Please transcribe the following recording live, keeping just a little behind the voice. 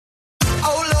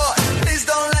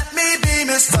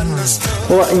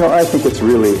Well, I think it's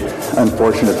really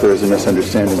unfortunate there's a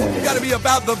misunderstanding. It's got to be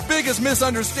about the biggest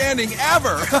misunderstanding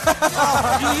ever.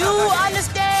 Do you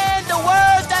understand the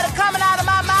words that are coming out of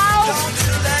my mouth?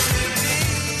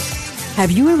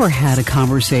 Have you ever had a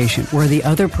conversation where the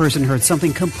other person heard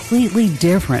something completely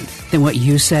different than what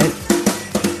you said?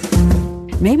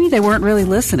 Maybe they weren't really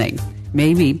listening.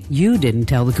 Maybe you didn't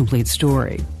tell the complete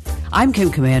story. I'm Kim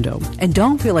Komando, and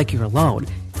don't feel like you're alone.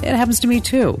 It happens to me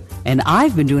too, and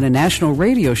I've been doing a national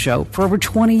radio show for over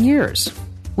 20 years.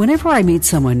 Whenever I meet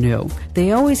someone new,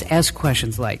 they always ask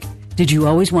questions like, did you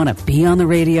always want to be on the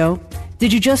radio?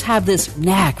 Did you just have this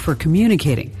knack for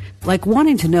communicating? Like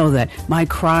wanting to know that my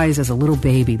cries as a little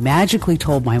baby magically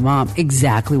told my mom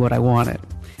exactly what I wanted.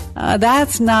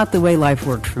 That's not the way life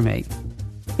worked for me.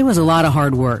 It was a lot of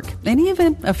hard work, and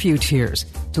even a few tears,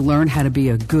 to learn how to be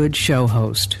a good show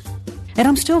host. And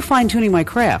I'm still fine-tuning my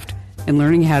craft and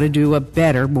learning how to do a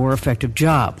better, more effective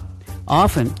job.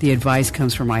 Often, the advice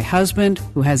comes from my husband,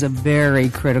 who has a very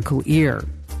critical ear.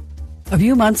 A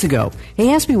few months ago,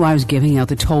 he asked me why I was giving out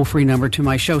the toll-free number to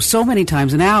my show so many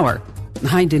times an hour.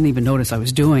 I didn't even notice I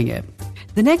was doing it.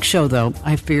 The next show, though,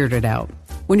 I figured it out.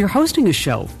 When you're hosting a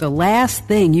show, the last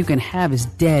thing you can have is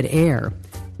dead air.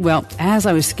 Well, as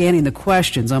I was scanning the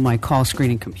questions on my call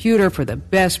screening computer for the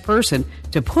best person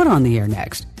to put on the air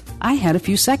next, I had a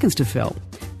few seconds to fill.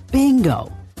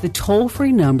 Bingo! The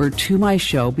toll-free number to my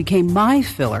show became my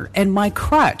filler and my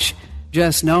crutch.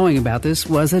 Just knowing about this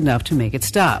was enough to make it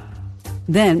stop.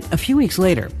 Then, a few weeks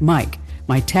later, Mike,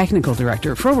 my technical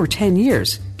director for over 10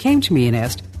 years, came to me and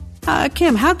asked,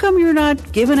 Kim, how come you're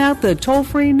not giving out the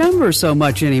toll-free number so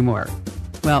much anymore?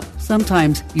 Well,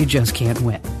 sometimes you just can't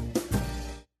win.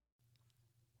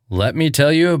 Let me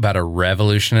tell you about a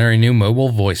revolutionary new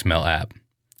mobile voicemail app.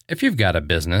 If you've got a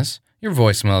business, your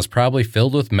voicemail is probably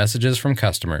filled with messages from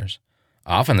customers.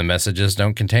 Often the messages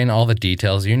don't contain all the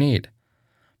details you need.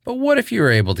 But what if you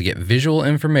were able to get visual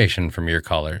information from your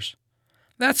callers?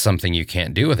 That's something you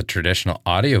can't do with a traditional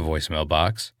audio voicemail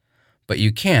box, but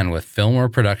you can with Fillmore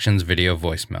Productions Video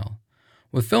Voicemail.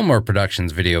 With Fillmore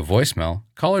Productions Video Voicemail,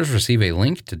 callers receive a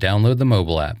link to download the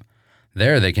mobile app.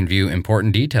 There they can view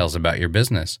important details about your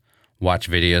business, watch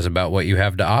videos about what you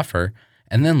have to offer,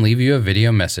 and then leave you a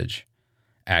video message.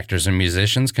 Actors and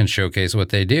musicians can showcase what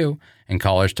they do, and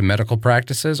callers to medical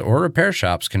practices or repair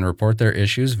shops can report their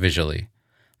issues visually.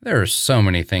 There are so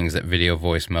many things that video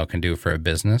voicemail can do for a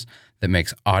business that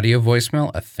makes audio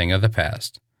voicemail a thing of the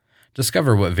past.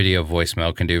 Discover what video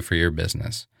voicemail can do for your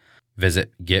business.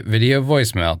 Visit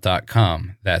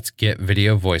getvideovoicemail.com. That's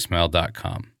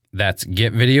getvideovoicemail.com. That's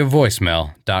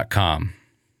getvideovoicemail.com.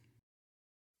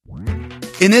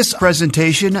 In this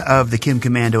presentation of the Kim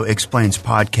Komando Explains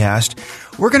podcast,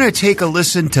 we're going to take a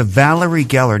listen to Valerie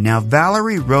Geller. Now,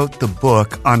 Valerie wrote the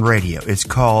book on radio. It's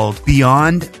called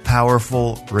Beyond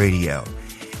Powerful Radio.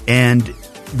 And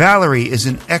Valerie is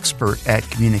an expert at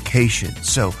communication.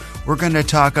 So we're going to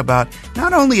talk about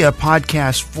not only a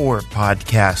podcast for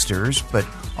podcasters, but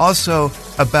also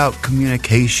about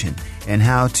communication and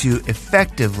how to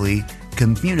effectively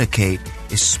communicate,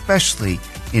 especially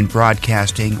in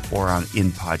broadcasting or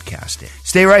in podcasting.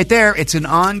 Stay right there. It's an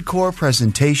encore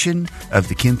presentation of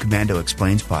the Kim Komando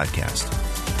Explains podcast.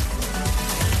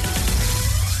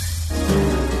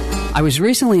 I was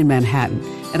recently in Manhattan,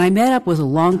 and I met up with a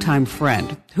longtime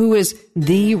friend who is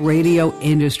the radio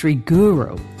industry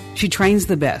guru. She trains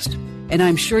the best, and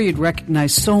I'm sure you'd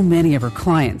recognize so many of her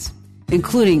clients,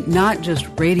 including not just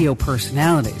radio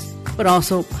personalities, but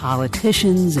also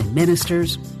politicians and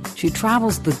ministers. She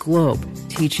travels the globe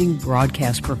teaching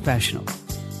broadcast professionals.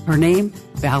 Her name,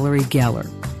 Valerie Geller.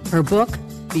 Her book,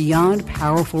 Beyond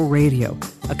Powerful Radio,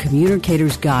 A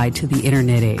Communicator's Guide to the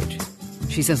Internet Age.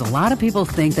 She says a lot of people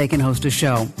think they can host a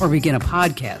show or begin a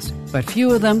podcast, but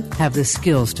few of them have the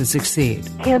skills to succeed.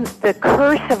 Kim, the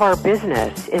curse of our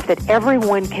business is that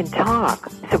everyone can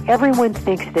talk, so everyone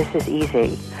thinks this is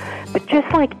easy. But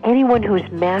just like anyone who's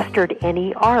mastered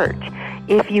any art,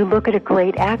 if you look at a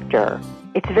great actor,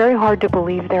 it's very hard to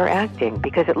believe they're acting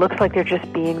because it looks like they're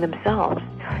just being themselves.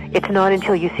 It's not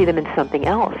until you see them in something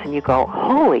else and you go,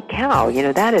 holy cow,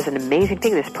 that is an amazing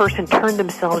thing. This person turned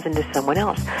themselves into someone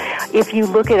else. If you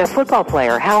look at a football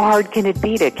player, how hard can it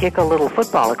be to kick a little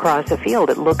football across a field?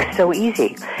 It looks so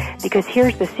easy. Because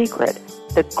here's the secret.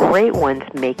 The great ones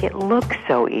make it look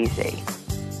so easy.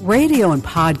 Radio and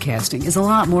podcasting is a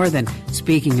lot more than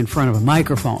speaking in front of a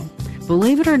microphone.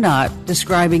 Believe it or not,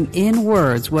 describing in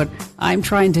words what I'm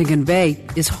trying to convey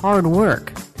is hard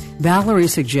work.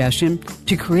 Valerie's suggestion,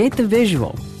 to create the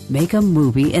visual, make a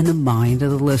movie in the mind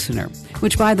of the listener.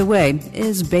 which, by the way,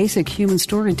 is basic human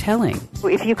storytelling.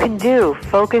 If you can do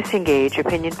focus, engage,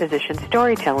 opinion, position,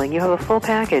 storytelling, you have a full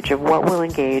package of what will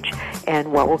engage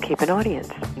and what will keep an audience.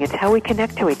 It's how we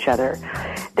connect to each other.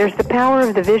 There's the power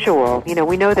of the visual. You know,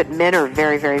 we know that men are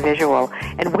very, very visual,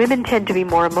 and women tend to be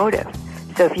more emotive.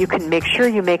 So if you can make sure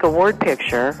you make a word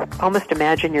picture, almost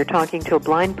imagine you're talking to a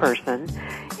blind person,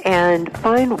 and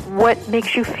find what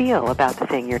makes you feel about the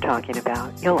thing you're talking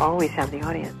about. You'll always have the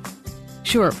audience.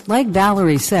 Sure, like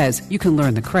Valerie says, you can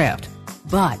learn the craft.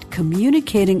 But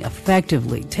communicating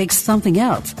effectively takes something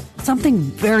else, something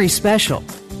very special.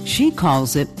 She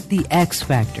calls it the X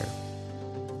factor.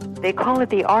 They call it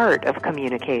the art of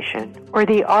communication, or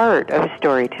the art of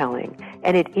storytelling,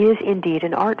 and it is indeed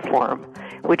an art form,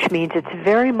 which means it's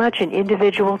very much an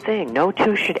individual thing. No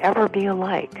two should ever be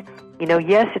alike. You know,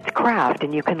 yes, it's craft,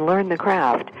 and you can learn the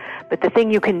craft, but the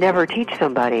thing you can never teach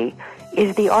somebody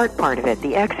is the art part of it,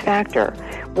 the X factor.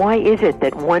 Why is it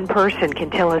that one person can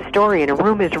tell a story and a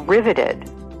room is riveted,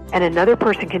 and another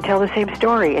person can tell the same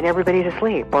story and everybody's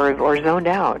asleep or zoned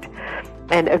out?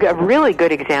 And a really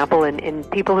good example in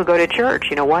people who go to church,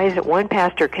 you know, why is it one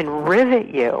pastor can rivet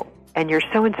you and you're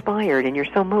so inspired and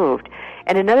you're so moved,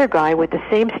 and another guy with the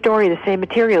same story, the same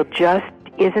material, just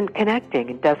isn't connecting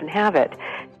and doesn't have it?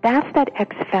 That's that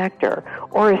X factor.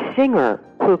 Or a singer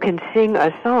who can sing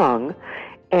a song,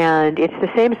 and it's the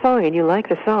same song and you like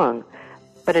the song,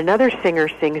 but another singer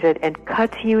sings it and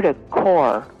cuts you to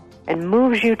core and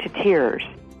moves you to tears,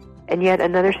 and yet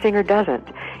another singer doesn't.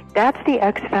 That's the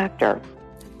X factor.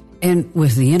 And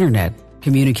with the internet,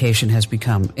 communication has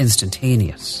become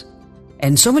instantaneous.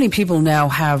 And so many people now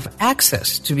have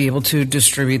access to be able to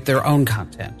distribute their own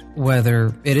content,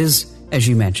 whether it is, as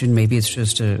you mentioned, maybe it's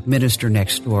just a minister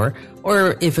next door,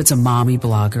 or if it's a mommy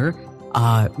blogger,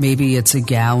 maybe it's a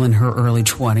gal in her early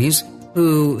 20s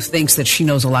who thinks that she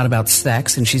knows a lot about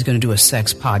sex and she's going to do a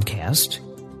sex podcast.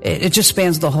 It just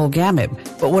spans the whole gamut.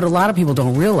 But what a lot of people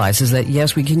don't realize is that,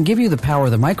 yes, we can give you the power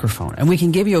of the microphone, and we can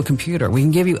give you a computer, we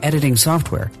can give you editing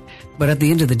software. But at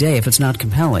the end of the day, if it's not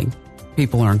compelling,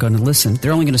 people aren't going to listen.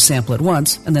 They're only going to sample it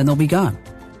once, and then they'll be gone.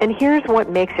 And here's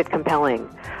what makes it compelling.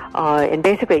 And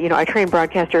basically, you know, I train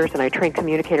broadcasters and I train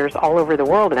communicators all over the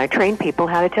world, and I train people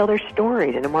how to tell their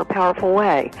stories in a more powerful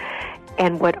way.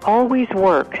 And what always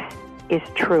works is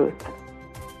truth.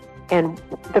 And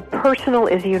the personal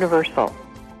is universal.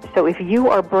 So if you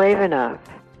are brave enough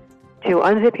to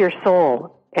unzip your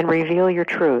soul and reveal your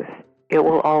truth, it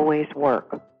will always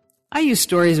work. I use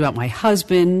stories about my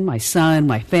husband, my son,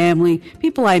 my family,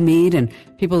 people I meet, and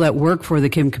people that work for the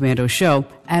Kim Komando Show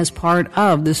as part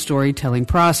of the storytelling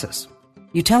process.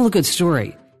 You tell a good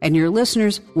story, and your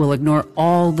listeners will ignore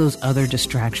all those other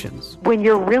distractions. When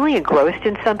you're really engrossed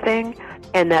in something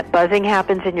and that buzzing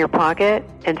happens in your pocket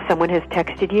and someone has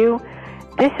texted you,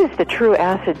 this is the true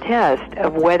acid test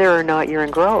of whether or not you're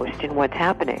engrossed in what's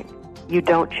happening. You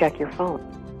don't check your phone.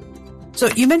 So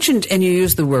you mentioned and you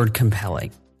used the word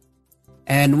compelling.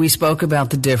 And we spoke about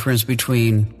the difference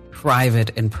between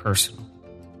private and personal.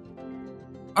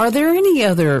 Are there any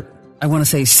other, I want to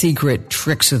say, secret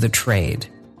tricks of the trade?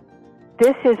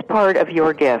 This is part of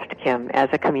your gift, Kim, as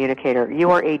a communicator. You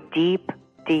are a deep,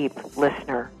 deep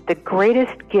listener. The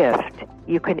greatest gift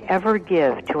you can ever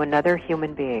give to another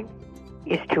human being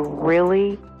is to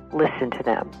really listen to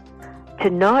them. To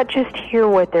not just hear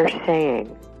what they're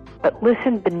saying, but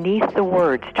listen beneath the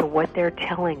words to what they're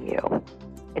telling you.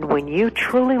 And when you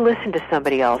truly listen to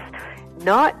somebody else,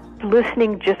 not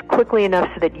listening just quickly enough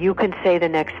so that you can say the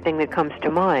next thing that comes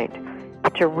to mind,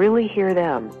 but to really hear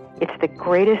them, it's the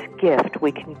greatest gift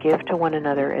we can give to one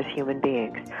another as human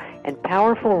beings. And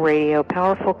powerful radio,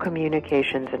 powerful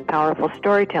communications, and powerful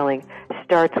storytelling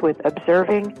starts with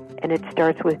observing, and it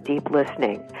starts with deep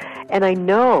listening. And I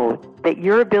know that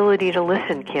your ability to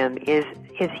listen, Kim, is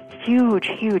huge,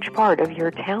 huge part of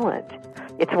your talent.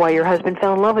 It's why your husband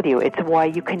fell in love with you. It's why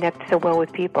you connect so well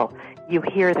with people. You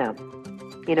hear them,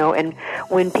 you know, and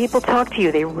when people talk to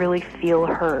you, they really feel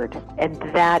heard, and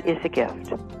that is a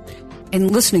gift. And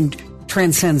listening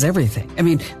transcends everything. I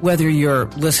mean, whether you're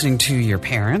listening to your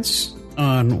parents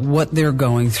on what they're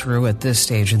going through at this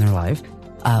stage in their life,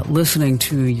 listening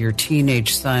to your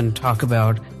teenage son talk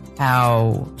about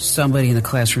how somebody in the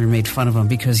classroom made fun of him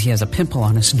because he has a pimple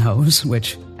on his nose,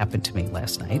 which happened to me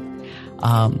last night.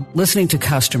 Listening to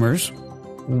customers,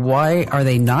 why are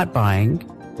they not buying,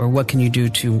 or what can you do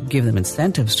to give them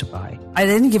incentives to buy? At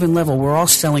any given level, we're all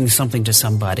selling something to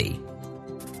somebody,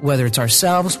 whether it's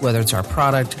ourselves, whether it's our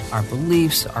product, our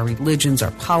beliefs, our religions, our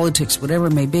politics, whatever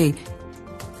it may be.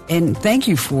 And thank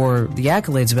you for the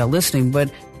accolades about listening,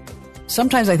 but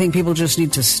sometimes I think people just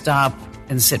need to stop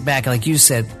and sit back. Like you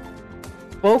said,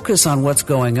 focus on what's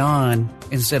going on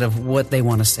instead of what they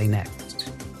want to say next.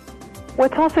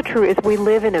 What's also true is we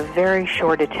live in a very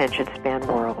short attention span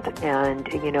world. And,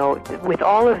 with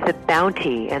all of the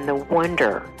bounty and the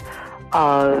wonder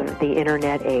of the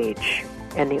internet age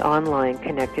and the online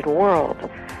connected world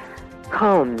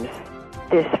comes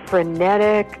this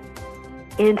frenetic,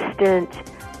 instant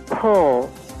pull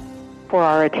for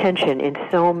our attention in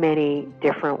so many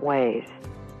different ways.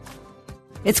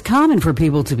 It's common for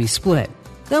people to be split.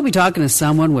 They'll be talking to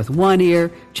someone with one ear,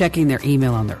 checking their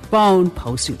email on their phone,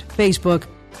 posting to Facebook,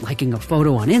 liking a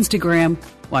photo on Instagram,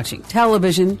 watching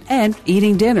television, and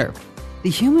eating dinner. The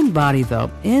human body,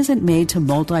 though, isn't made to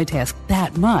multitask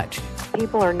that much.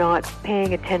 People are not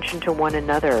paying attention to one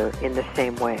another in the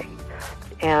same way.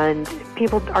 And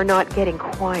people are not getting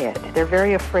quiet. They're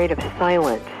very afraid of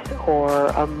silence or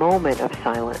a moment of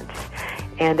silence.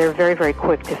 And they're very, very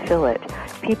quick to fill it.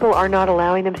 People are not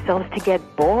allowing themselves to get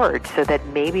bored so that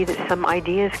maybe some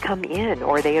ideas come in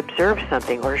or they observe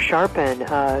something or sharpen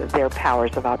their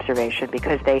powers of observation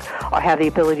because they have the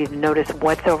ability to notice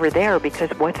what's over there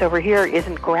because what's over here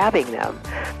isn't grabbing them.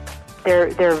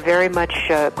 They're very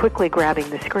much quickly grabbing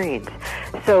the screens.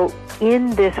 So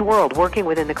in this world, working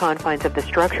within the confines of the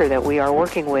structure that we are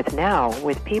working with now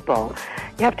with people,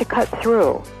 you have to cut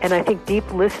through. And I think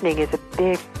deep listening is a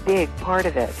big, big part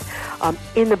of it.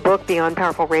 In the book, Beyond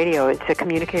Powerful Radio, it's a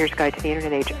communicator's guide to the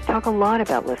internet age. I talk a lot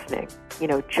about listening,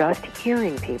 just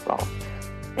hearing people.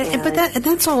 But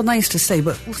that's all nice to say,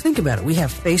 but think about it. We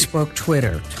have Facebook,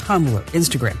 Twitter, Tumblr,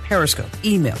 Instagram, Periscope,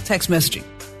 email, text messaging.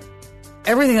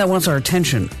 Everything that wants our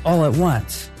attention all at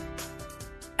once.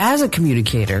 As a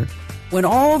communicator, when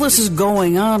all this is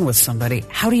going on with somebody,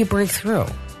 how do you break through?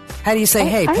 How do you say,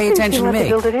 hey, pay attention to me?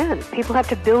 People have to build it in. People have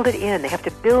to build it in. They have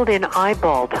to build in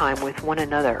eyeball time with one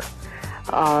another.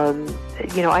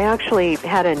 I actually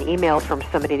had an email from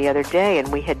somebody the other day,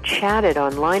 and we had chatted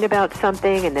online about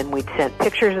something, and then we'd sent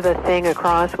pictures of the thing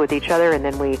across with each other, and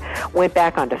then we went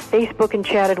back onto Facebook and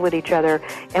chatted with each other,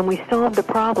 and we solved the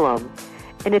problem.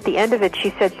 And at the end of it,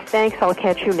 she said, thanks, I'll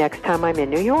catch you next time I'm in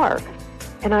New York.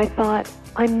 And I thought,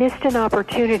 I missed an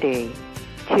opportunity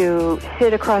to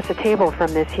sit across a table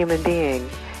from this human being.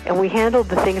 And we handled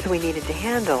the things we needed to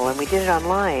handle, and we did it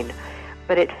online.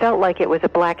 But it felt like it was a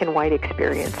black and white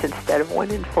experience instead of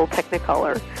one in full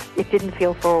Technicolor. It didn't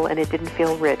feel full, and it didn't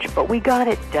feel rich, but we got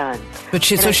it done. But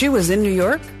she was in New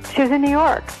York? She was in New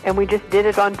York, and we just did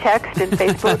it on text and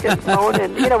Facebook and phone,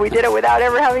 and, we did it without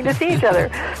ever having to see each other.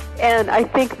 And I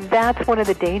think that's one of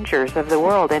the dangers of the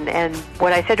world. And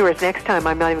what I said to her is, next time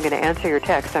I'm not even going to answer your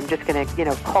text. I'm just going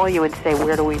to, call you and say,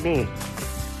 where do we meet?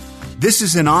 This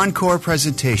is an encore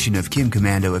presentation of Kim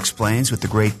Komando Explains with the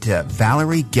great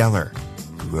Valerie Geller,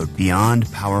 who wrote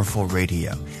Beyond Powerful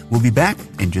Radio. We'll be back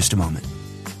in just a moment.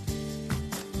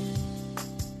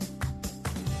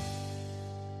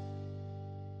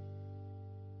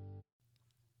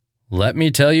 Let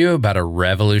me tell you about a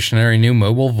revolutionary new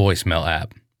mobile voicemail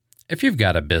app. If you've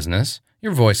got a business,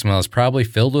 your voicemail is probably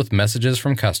filled with messages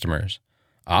from customers.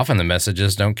 Often the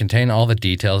messages don't contain all the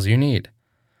details you need.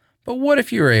 But what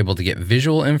if you were able to get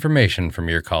visual information from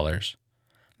your callers?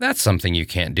 That's something you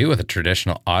can't do with a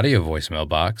traditional audio voicemail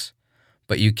box,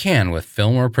 but you can with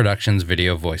Fillmore Productions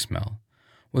Video Voicemail.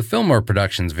 With Fillmore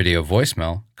Productions Video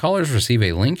Voicemail, callers receive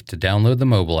a link to download the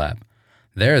mobile app.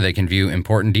 There they can view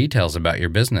important details about your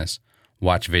business,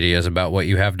 watch videos about what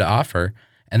you have to offer,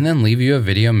 and then leave you a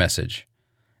video message.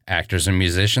 Actors and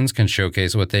musicians can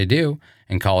showcase what they do,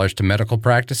 and callers to medical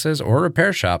practices or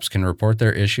repair shops can report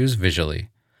their issues visually.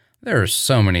 There are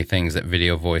so many things that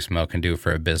video voicemail can do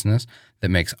for a business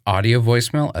that makes audio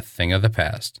voicemail a thing of the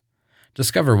past.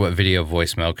 Discover what video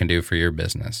voicemail can do for your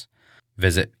business.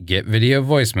 Visit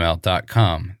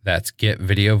getvideovoicemail.com. That's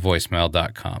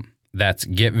getvideovoicemail.com. That's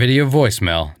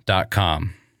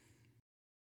getvideovoicemail.com.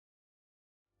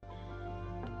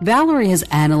 Valerie has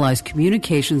analyzed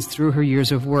communications through her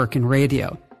years of work in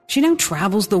radio. She now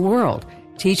travels the world,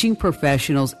 teaching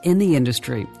professionals in the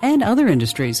industry and other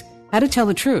industries how to tell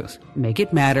the truth, make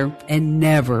it matter, and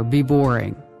never be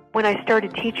boring. When I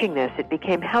started teaching this, it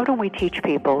became, how do we teach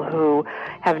people who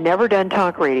have never done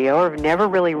talk radio or have never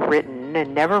really written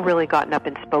and never really gotten up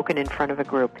and spoken in front of a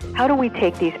group? How do we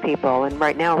take these people, and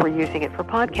right now we're using it for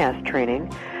podcast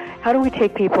training, how do we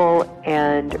take people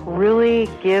and really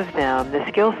give them the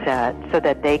skill set so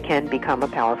that they can become a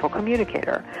powerful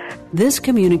communicator? This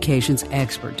communications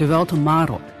expert developed a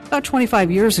model about 25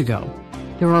 years ago.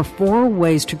 There are 4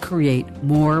 ways to create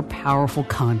more powerful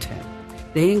content.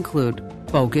 They include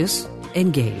focus,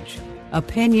 engage,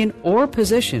 opinion or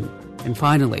position, and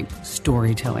finally,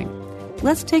 storytelling.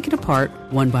 Let's take it apart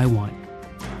one by one.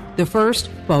 The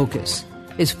first, focus.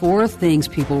 is 4 things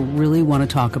people really want to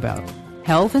talk about: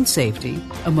 health and safety,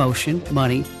 emotion,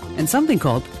 money, and something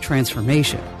called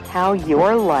transformation. How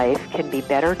your life can be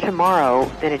better tomorrow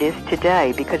than it is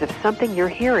today because of something you're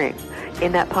hearing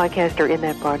in that podcast or in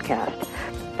that broadcast.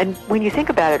 And when you think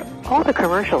about it, all the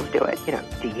commercials do it.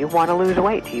 Do you want to lose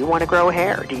weight? Do you want to grow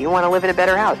hair? Do you want to live in a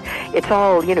better house? It's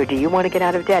all, do you want to get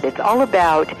out of debt? It's all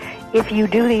about, if you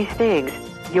do these things,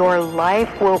 your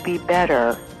life will be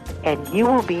better and you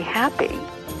will be happy.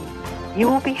 You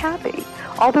will be happy.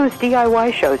 All those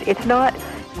DIY shows, it's not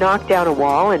knock down a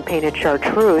wall and paint it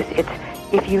chartreuse. It's,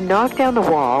 if you knock down the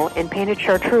wall and paint it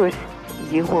chartreuse,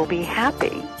 you will be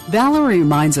happy. Valerie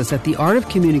reminds us that the art of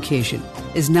communication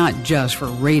is not just for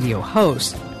radio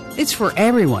hosts. It's for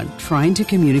everyone trying to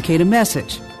communicate a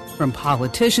message, from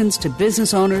politicians to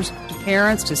business owners to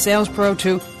parents to sales pro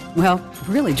to, well,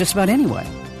 really just about anyone.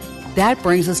 That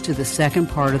brings us to the second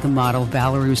part of the model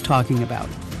Valerie was talking about: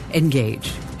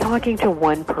 engage. Talking to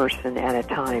one person at a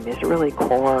time is really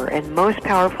core, and most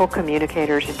powerful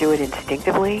communicators do it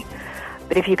instinctively.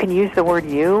 But if you can use the word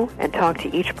you and talk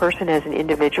to each person as an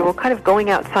individual, kind of going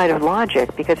outside of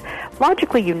logic, because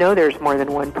logically there's more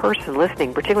than one person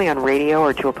listening, particularly on radio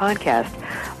or to a podcast,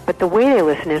 but the way they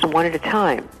listen is one at a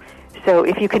time. So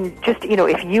if you can just,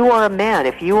 if you are a man,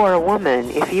 if you are a woman,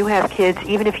 if you have kids,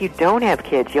 even if you don't have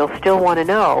kids, you'll still want to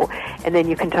know, and then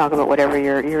you can talk about whatever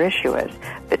your issue is.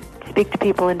 But speak to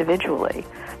people individually.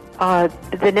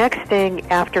 The next thing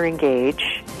after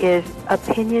engage is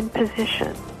opinion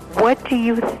position. What do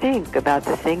you think about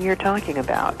the thing you're talking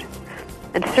about?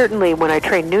 And certainly when I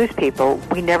train news people,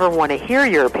 we never want to hear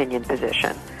your opinion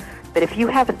position. But if you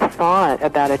haven't thought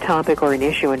about a topic or an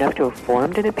issue enough to have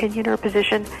formed an opinion or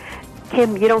position,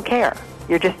 Kim, you don't care.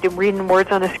 You're just reading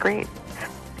words on a screen.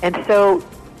 And so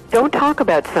don't talk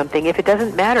about something if it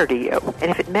doesn't matter to you. And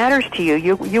if it matters to you,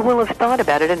 you will have thought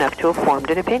about it enough to have formed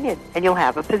an opinion, and you'll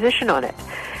have a position on it.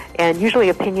 And usually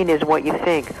opinion is what you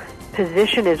think.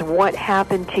 Position is what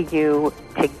happened to you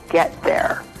to get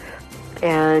there.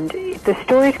 And the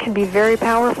stories can be very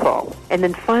powerful. And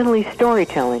then finally,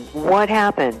 storytelling. What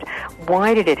happened?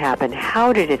 Why did it happen?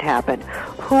 How did it happen?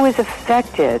 Who is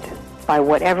affected by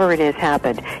whatever it is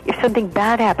happened? If something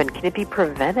bad happened, can it be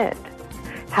prevented?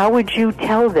 How would you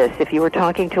tell this if you were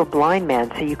talking to a blind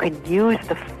man so you can use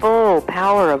the full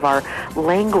power of our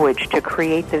language to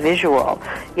create the visual?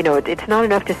 It's not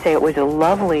enough to say it was a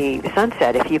lovely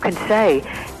sunset. If you can say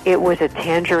it was a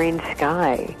tangerine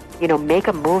sky, make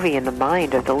a movie in the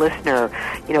mind of the listener,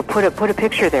 put a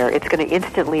picture there. It's going to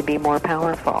instantly be more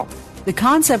powerful. The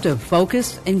concept of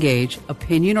focus, engage,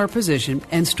 opinion or position,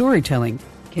 and storytelling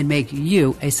can make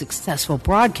you a successful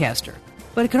broadcaster.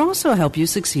 But it can also help you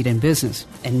succeed in business,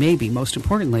 and maybe, most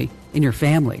importantly, in your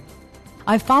family.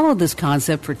 I've followed this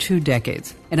concept for 2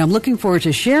 decades, and I'm looking forward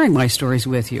to sharing my stories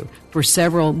with you for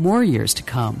several more years to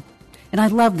come. And I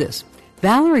love this.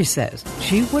 Valerie says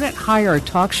she wouldn't hire a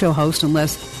talk show host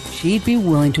unless she'd be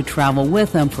willing to travel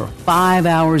with them for 5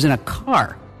 hours in a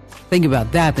car. Think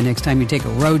about that the next time you take a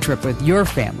road trip with your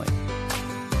family.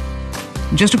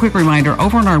 Just a quick reminder,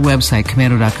 over on our website,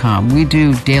 Komando.com, we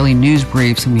do daily news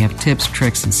briefs and we have tips,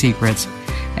 tricks, and secrets.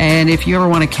 And if you ever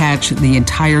want to catch the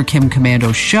entire Kim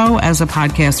Komando show as a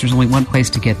podcast, there's only one place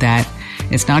to get that.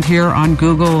 It's not here on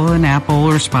Google and Apple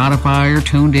or Spotify or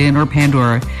TuneIn or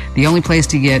Pandora. The only place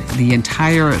to get the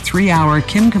entire 3-hour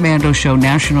Kim Komando show,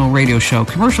 national radio show,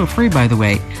 commercial free, by the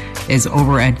way, is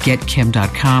over at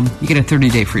getkim.com. You get a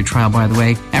 30-day free trial, by the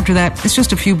way. After that, it's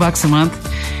just a few bucks a month.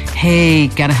 Hey,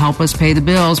 got to help us pay the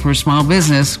bills. We're a small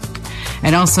business.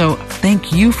 And also,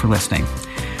 thank you for listening.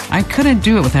 I couldn't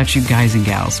do it without you guys and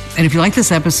gals. And if you like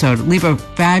this episode, leave a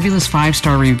fabulous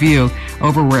 5-star review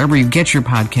over wherever you get your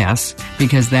podcasts,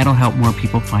 because that'll help more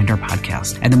people find our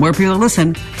podcast. And the more people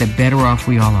listen, the better off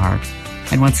we all are.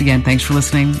 And once again, thanks for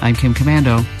listening. I'm Kim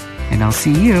Komando, and I'll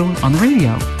see you on the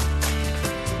radio.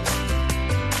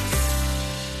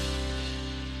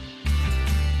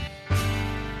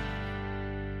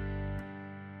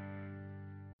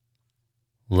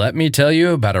 Let me tell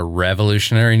you about a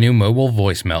revolutionary new mobile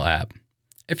voicemail app.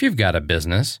 If you've got a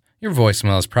business, your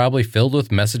voicemail is probably filled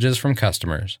with messages from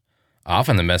customers.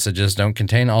 Often the messages don't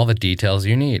contain all the details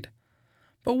you need.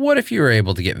 But what if you were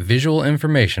able to get visual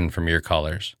information from your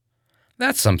callers?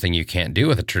 That's something you can't do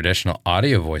with a traditional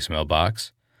audio voicemail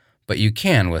box, but you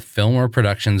can with Fillmore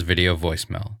Productions Video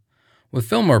Voicemail. With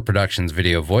Fillmore Productions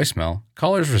Video Voicemail,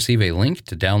 callers receive a link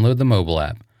to download the mobile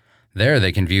app. There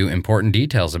they can view important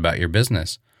details about your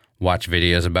business, watch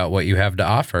videos about what you have to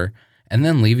offer, and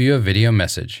then leave you a video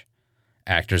message.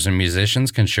 Actors and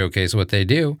musicians can showcase what they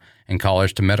do, and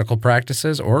callers to medical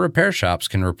practices or repair shops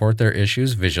can report their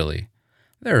issues visually.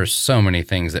 There are so many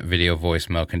things that video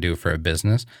voicemail can do for a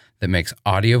business that makes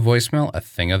audio voicemail a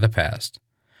thing of the past.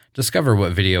 Discover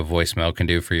what video voicemail can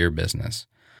do for your business.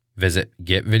 Visit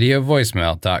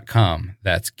getvideovoicemail.com.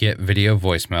 That's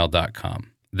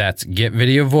getvideovoicemail.com. That's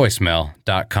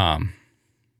getvideovoicemail.com.